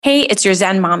Hey, it's your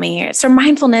Zen mommy. So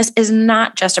mindfulness is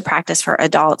not just a practice for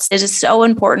adults. It is so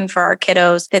important for our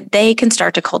kiddos that they can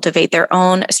start to cultivate their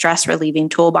own stress relieving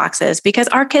toolboxes because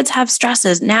our kids have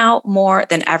stresses now more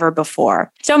than ever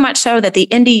before. So much so that the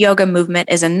Indie Yoga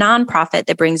Movement is a nonprofit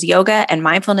that brings yoga and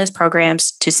mindfulness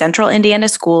programs to Central Indiana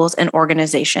schools and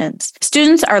organizations.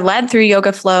 Students are led through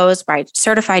yoga flows by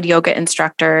certified yoga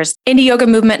instructors. Indie Yoga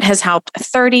Movement has helped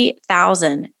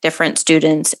 30,000 different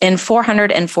students in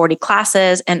 440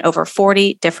 classes and over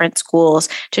 40 different schools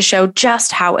to show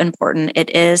just how important it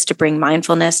is to bring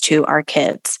mindfulness to our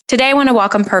kids. Today, I want to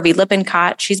welcome Purvi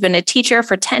Lippincott. She's been a teacher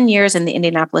for 10 years in the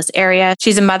Indianapolis area.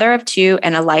 She's a mother of two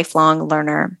and a lifelong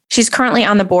learner. She's currently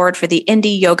on the board for the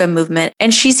Indie Yoga Movement,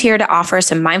 and she's here to offer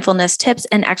some mindfulness tips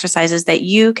and exercises that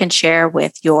you can share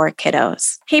with your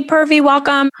kiddos. Hey, Purvi,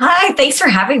 welcome. Hi, thanks for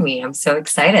having me. I'm so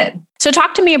excited. So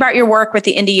talk to me about your work with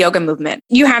the Indie Yoga Movement.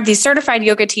 You have these certified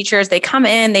yoga teachers. They come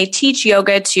in, they teach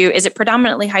yoga to, is it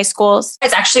predominantly high schools?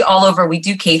 It's actually all over. We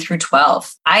do K through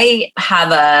 12. I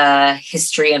have a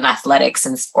history in athletics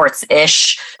and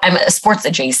sports-ish. I'm a sports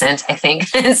adjacent, I think.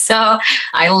 So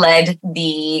I led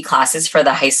the classes for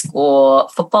the high school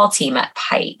football team at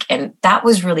Pike. And that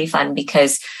was really fun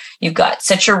because you've got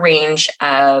such a range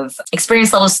of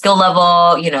experience level, skill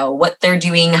level, what they're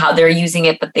doing, how they're using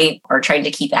it, but they are trying to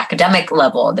keep academic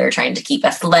level. They're trying to keep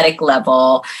athletic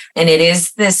level. And it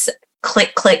is this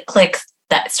click, click, click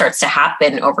that starts to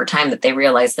happen over time that they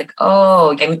realize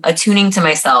I'm attuning to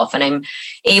myself and I'm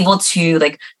able to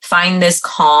find this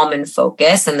calm and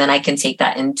focus. And then I can take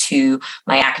that into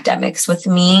my academics with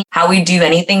me. How we do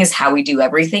anything is how we do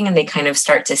everything. And they kind of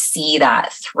start to see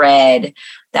that thread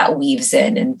that weaves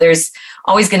in. And there's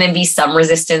always going to be some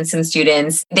resistance in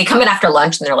students. They come in after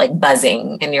lunch and they're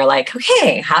buzzing and you're like,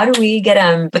 okay, how do we get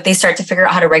them? But they start to figure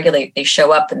out how to regulate. They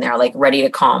show up and they're ready to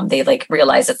calm. They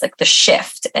realize it's the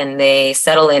shift and they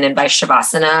settle in, and by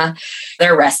Shavasana,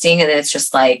 they're resting. And it's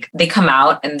just they come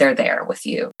out and they're there with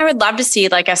you. I would love to see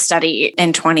a study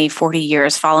in 20, 40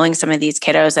 years following some of these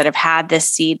kiddos that have had this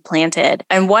seed planted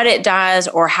and what it does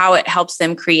or how it helps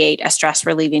them create a stress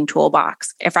relieving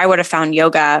toolbox. If I would have found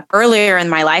yoga earlier in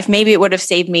my life, maybe it would have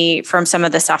saved me from some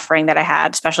of the suffering that I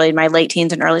had, especially in my late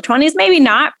teens and early 20s. Maybe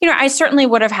not. I certainly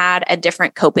would have had a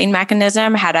different coping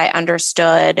mechanism had I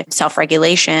understood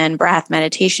self-regulation, breath,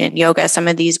 meditation, yoga, some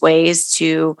of these ways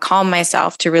to calm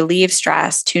myself, to relieve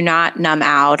stress, to not numb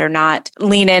out or not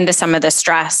lean into some of the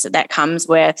stress that comes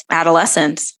with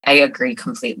adolescence. I agree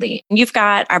completely. You've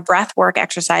got a breath work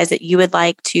exercise that you would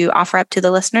like to offer up to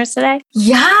the listeners today?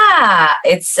 Yeah,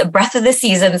 it's a breath of the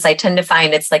seasons. I tend to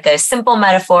find it's a simple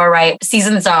metaphor, right?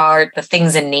 Seasons are the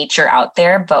things in nature out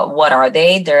there, but what are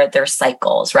they? They're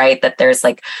cycles, right? That there's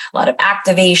a lot of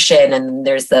activation and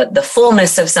there's the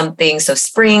fullness of something. So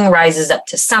spring rises up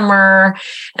to summer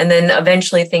and then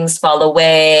eventually things fall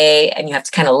away and you have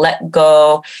to kind of let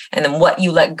go. And then what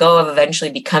you let go of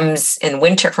eventually becomes in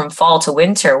winter, from fall to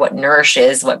winter, what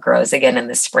nourishes, what grows again in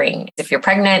the spring. If you're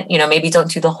pregnant, maybe don't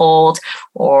do the hold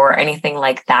or anything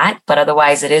like that. But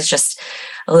otherwise it is just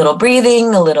a little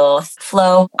breathing, a little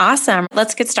flow. Awesome.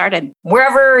 Let's get started.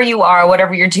 Wherever you are,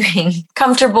 whatever you're doing,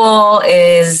 comfortable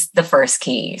is the first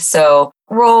key. So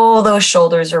roll those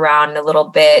shoulders around a little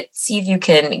bit. See if you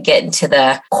can get into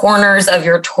the corners of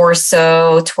your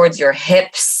torso towards your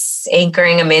hips,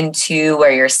 anchoring them into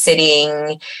where you're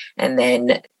sitting, and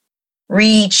then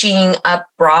reaching up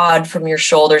broad from your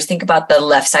shoulders. Think about the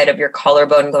left side of your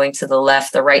collarbone going to the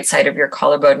left, the right side of your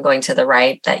collarbone going to the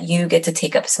right, that you get to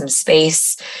take up some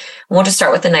space. And we'll just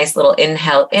start with a nice little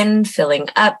inhale in, filling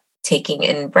up, taking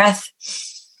in breath.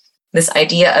 This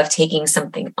idea of taking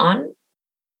something on.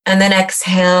 And then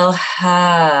exhale,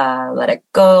 let it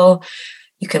go.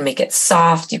 You can make it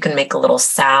soft. You can make a little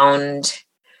sound.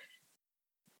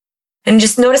 And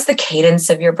just notice the cadence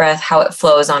of your breath, how it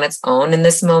flows on its own in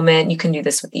this moment. You can do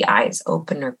this with the eyes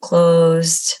open or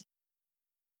closed.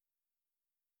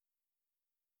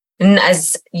 And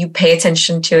as you pay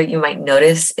attention to it, you might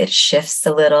notice it shifts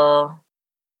a little.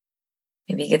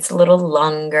 Maybe it gets a little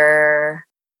longer.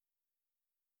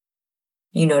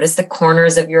 You notice the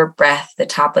corners of your breath, the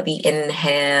top of the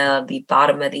inhale, the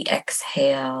bottom of the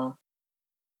exhale.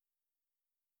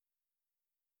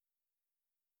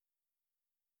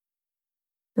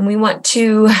 And we want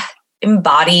to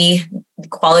embody the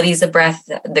qualities of breath,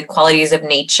 the qualities of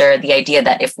nature, the idea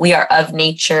that if we are of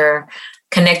nature,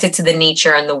 connected to the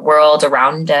nature and the world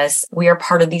around us, we are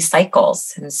part of these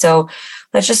cycles. And so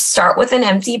let's just start with an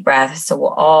empty breath. So we'll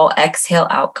all exhale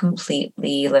out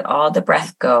completely, let all the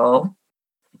breath go.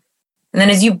 And then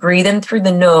as you breathe in through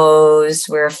the nose,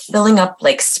 we're filling up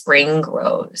like spring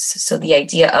grows. So the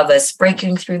idea of us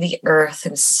breaking through the earth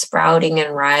and sprouting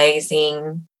and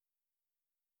rising.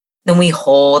 Then we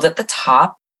hold at the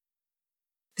top.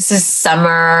 This is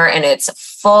summer and it's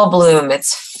full bloom.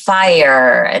 It's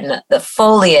fire and the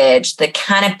foliage, the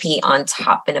canopy on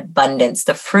top in abundance,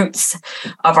 the fruits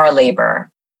of our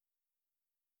labor.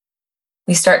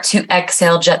 We start to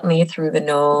exhale gently through the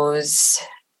nose.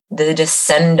 The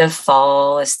descend of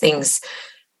fall as things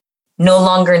no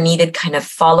longer needed kind of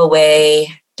fall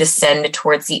away, descend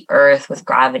towards the earth with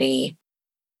gravity.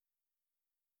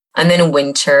 And then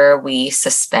winter, we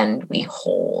suspend, we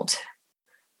hold.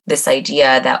 This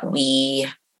idea that we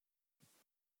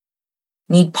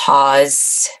need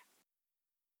pause.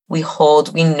 We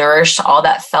hold, we nourish all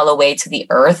that fell away to the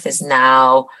earth is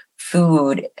now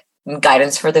food and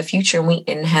guidance for the future. And we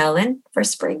inhale in for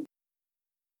spring.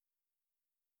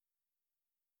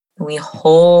 We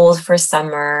hold for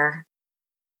summer.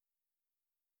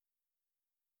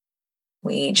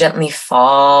 We gently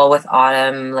fall with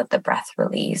autumn, let the breath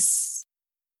release.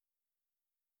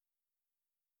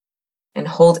 And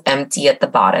hold empty at the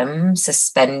bottom,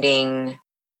 suspending,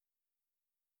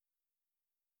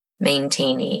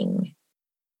 maintaining.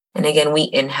 And again, we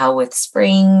inhale with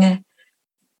spring,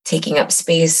 taking up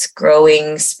space,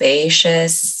 growing,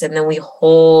 spacious. And then we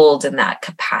hold in that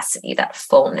capacity, that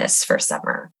fullness for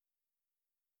summer.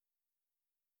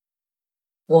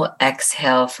 We'll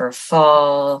exhale for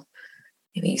fall.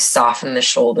 Maybe soften the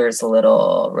shoulders a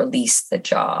little, release the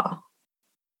jaw.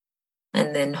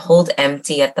 And then hold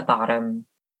empty at the bottom.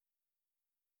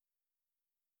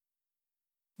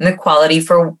 And the quality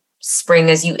for spring,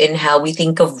 as you inhale, we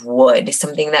think of wood,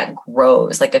 something that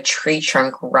grows like a tree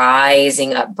trunk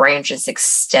rising up, branches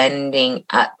extending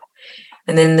up.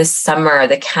 And then the summer,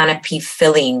 the canopy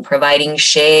filling, providing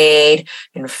shade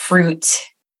and fruit.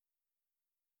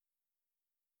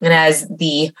 And as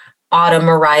the autumn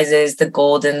arises, the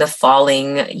golden, the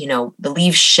falling, the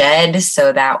leaves shed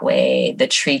so that way the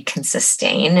tree can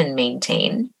sustain and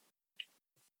maintain.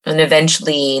 And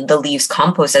eventually the leaves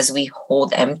compost as we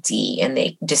hold empty and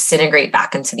they disintegrate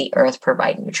back into the earth,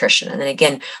 provide nutrition. And then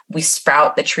again, we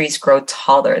sprout, the trees grow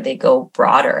taller, they go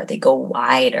broader, they go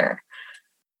wider.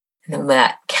 And then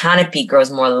that canopy grows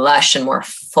more lush and more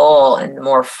full and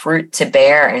more fruit to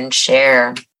bear and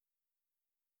share.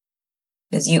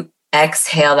 As you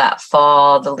exhale that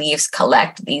fall, the leaves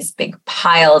collect these big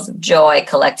piles of joy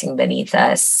collecting beneath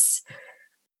us.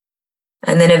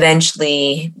 And then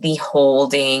eventually the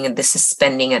holding, the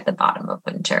suspending at the bottom of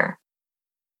winter.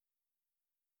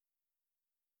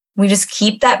 We just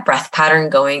keep that breath pattern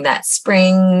going, that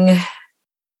spring,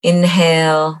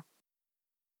 inhale,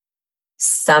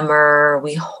 summer,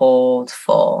 we hold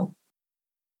full.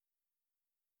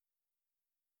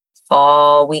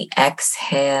 Fall, we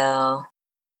exhale.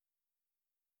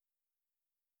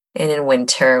 And in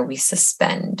winter, we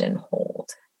suspend and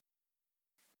hold.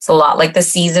 It's a lot like the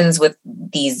seasons with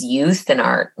these youth and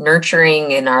our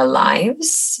nurturing in our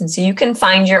lives. And so you can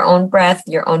find your own breath,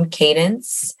 your own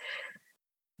cadence,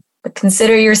 but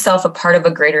consider yourself a part of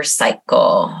a greater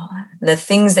cycle. The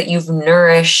things that you've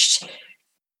nourished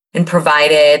and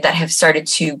provided that have started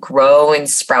to grow and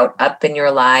sprout up in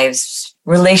your lives,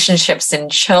 relationships and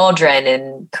children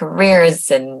and careers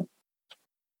and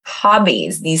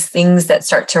hobbies, these things that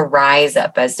start to rise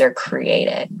up as they're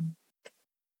created.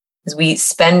 As we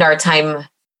spend our time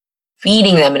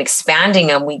feeding them and expanding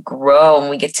them, we grow and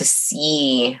we get to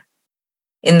see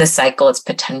in the cycle its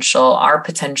potential, our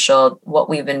potential, what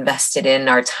we've invested in,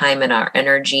 our time and our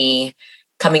energy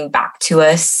coming back to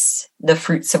us, the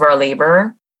fruits of our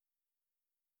labor.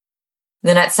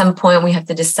 Then at some point we have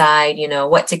to decide,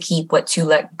 what to keep, what to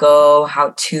let go,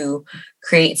 how to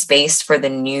create space for the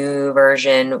new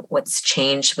version, what's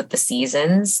changed with the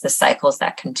seasons, the cycles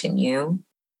that continue.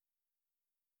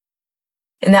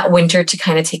 In that winter to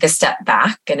kind of take a step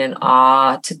back and in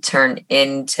awe to turn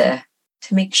into,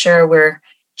 to make sure we're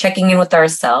checking in with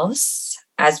ourselves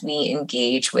as we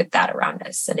engage with that around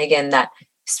us. And again, that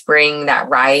spring, that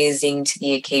rising to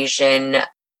the occasion,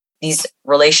 these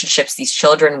relationships, these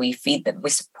children, we feed them, we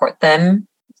support them,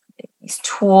 these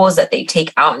tools that they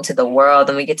take out into the world,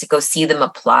 and we get to go see them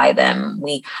apply them.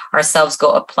 We ourselves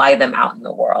go apply them out in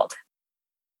the world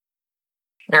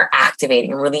and are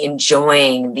activating and really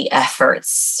enjoying the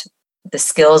efforts, the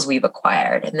skills we've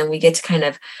acquired. And then we get to kind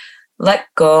of let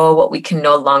go what we can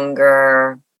no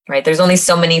longer, right? There's only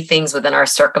so many things within our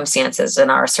circumstances and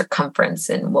our circumference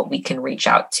and what we can reach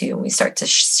out to. And we start to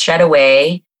shed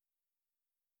away.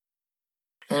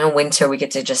 And in winter, we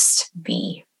get to just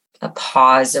be a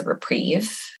pause, a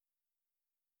reprieve.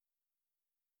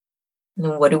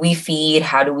 And what do we feed?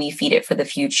 How do we feed it for the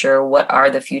future? What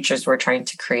are the futures we're trying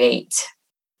to create?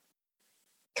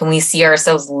 Can we see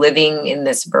ourselves living in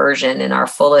this version in our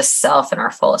fullest self and our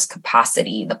fullest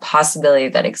capacity, the possibility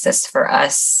that exists for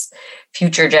us,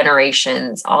 future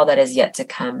generations, all that is yet to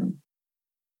come?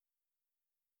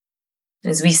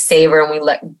 As we savor and we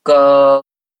let go,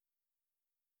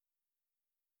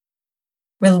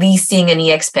 releasing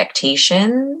any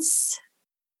expectations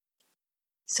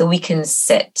so we can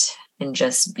sit and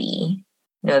just be,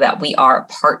 know that we are a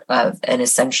part of an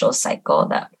essential cycle,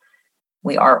 that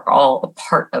we are all a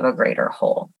part of a greater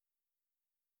whole.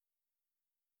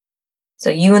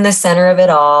 So you in the center of it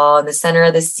all, in the center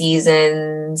of the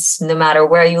seasons, no matter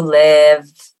where you live,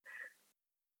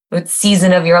 what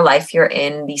season of your life you're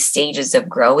in, these stages of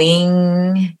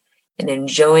growing and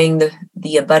enjoying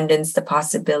the abundance, the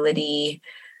possibility,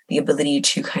 the ability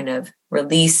to kind of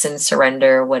release and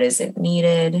surrender what isn't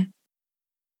needed.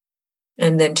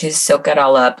 And then to soak it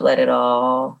all up, let it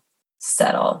all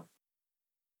settle.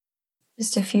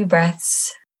 Just a few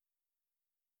breaths.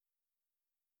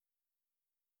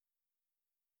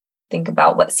 Think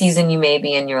about what season you may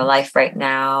be in your life right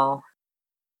now.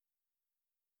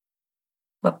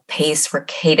 What pace or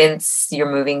cadence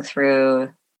you're moving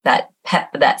through, that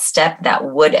pep, that step, that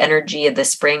wood energy of the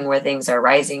spring where things are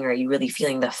rising. Are you really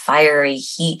feeling the fiery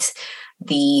heat,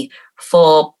 the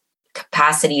full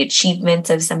capacity achievement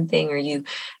of something? Are you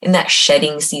in that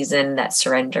shedding season, that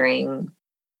surrendering?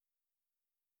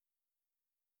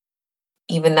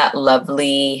 Even that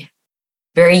lovely,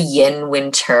 very yin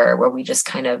winter where we just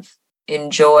kind of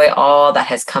enjoy all that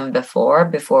has come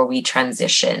before we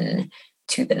transition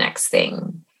to the next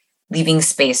thing, leaving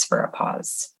space for a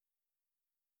pause.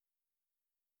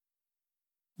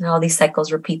 And all these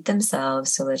cycles repeat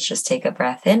themselves. So let's just take a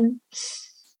breath in.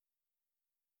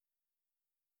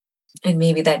 And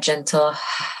maybe that gentle,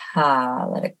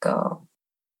 let it go.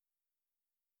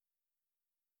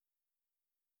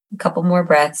 A couple more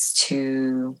breaths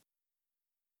to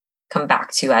come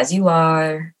back to as you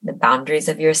are, the boundaries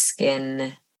of your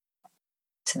skin,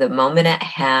 to the moment at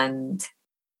hand.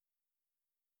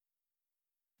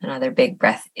 Another big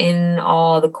breath in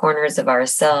all the corners of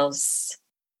ourselves.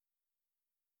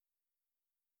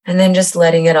 And then just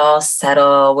letting it all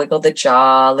settle, wiggle the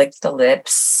jaw, lick the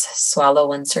lips, swallow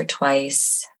once or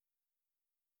twice.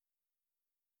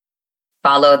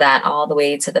 Follow that all the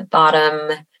way to the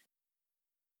bottom.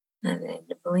 And then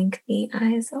blink the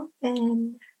eyes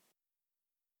open.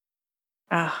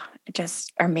 Oh,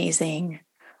 just amazing.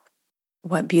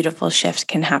 What beautiful shift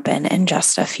can happen in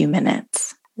just a few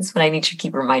minutes. That's what I need to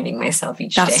keep reminding myself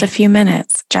each day. Just a few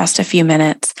minutes, just a few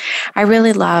minutes. I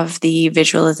really love the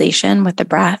visualization with the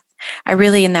breath. I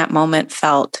really, in that moment,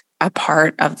 felt a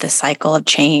part of the cycle of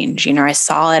change. I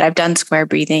saw it. I've done square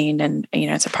breathing and,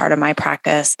 it's a part of my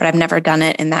practice, but I've never done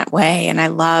it in that way. And I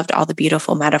loved all the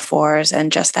beautiful metaphors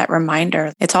and just that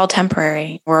reminder. It's all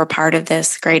temporary. We're a part of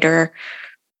this greater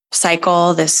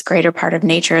cycle, this greater part of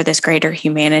nature, this greater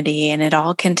humanity, and it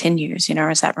all continues,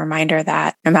 is that reminder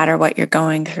that no matter what you're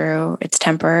going through, it's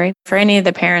temporary. For any of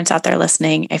the parents out there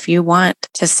listening, if you want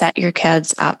to set your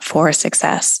kids up for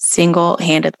success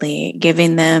single-handedly,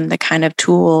 giving them the kind of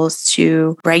tools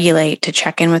to regulate, to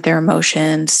check in with their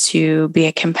emotions, to be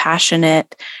a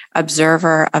compassionate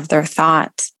observer of their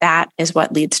thoughts, that is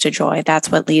what leads to joy.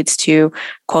 That's what leads to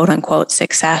quote unquote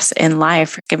success in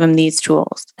life. Give them these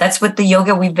tools. That's what the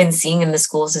yoga we've been seeing in the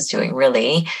schools is doing,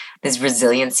 really, this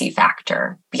resiliency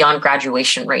factor beyond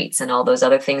graduation rates and all those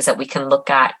other things that we can look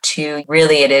at to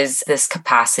really it is this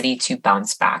capacity to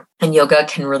bounce back. And yoga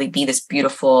can really be this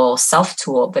beautiful self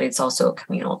tool, but it's also a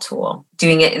communal tool.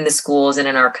 Doing it in the schools and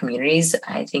in our communities,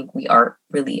 I think we are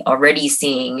really already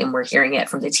seeing, and we're hearing it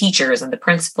from the teachers and the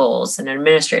principals and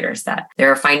administrators, that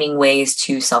they're finding ways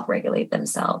to self-regulate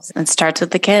themselves. It starts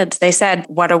with the kids. They said,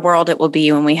 what a world it will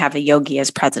be when we have a yogi as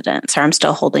president. So I'm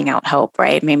still holding out hope,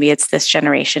 right? Maybe it's this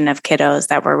generation of kiddos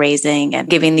that we're raising and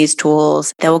giving these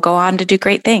tools that will go on to do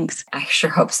great things. I sure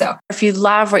hope so. If you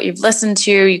love what you've listened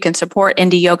to, you can support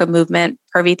Indie Yoga Movement.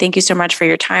 Purvi, thank you so much for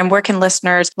your time. Where can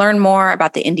listeners learn more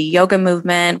about the Indie Yoga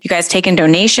Movement? You guys taking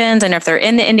donations? And if they're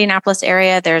in the Indianapolis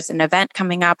area, there's an event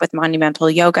coming up with Monumental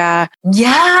Yoga.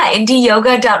 Yeah,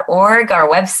 indieyoga.org. Our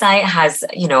website has,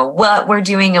 what we're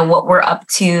doing and what we're up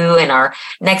to and our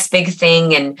next big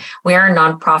thing. And we're a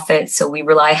nonprofit, so we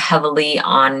rely heavily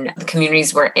on the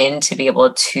communities we're in to be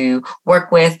able to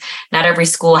work with. Not every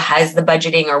school has the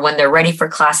budgeting, or when they're ready for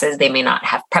classes, they may not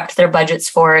have prepped their budgets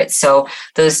for it. So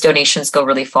those donations go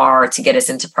really far to get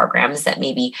us into programs that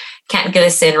maybe can't get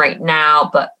us in right now,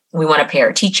 but We want to pay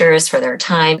our teachers for their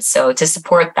time. So to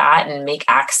support that and make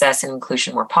access and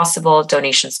inclusion more possible,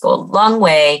 donations go a long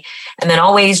way. And then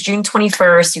always June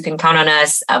 21st, you can count on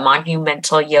us,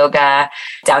 Monumental Yoga,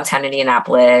 downtown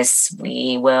Indianapolis.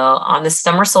 We will, on the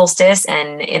summer solstice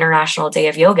and International Day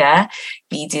of Yoga,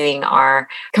 be doing our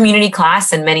community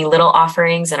class and many little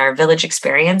offerings and our village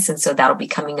experience. And so that'll be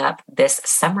coming up this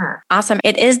summer. Awesome.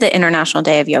 It is the International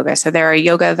Day of Yoga. So there are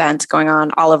yoga events going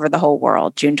on all over the whole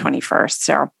world, June 21st.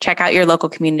 So check out your local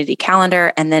community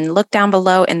calendar and then look down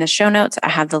below in the show notes. I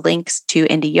have the links to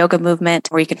Indie Yoga Movement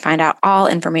where you can find out all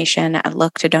information and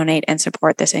look to donate and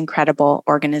support this incredible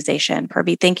organization.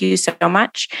 Purvi, thank you so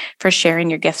much for sharing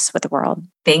your gifts with the world.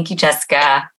 Thank you, Jessica.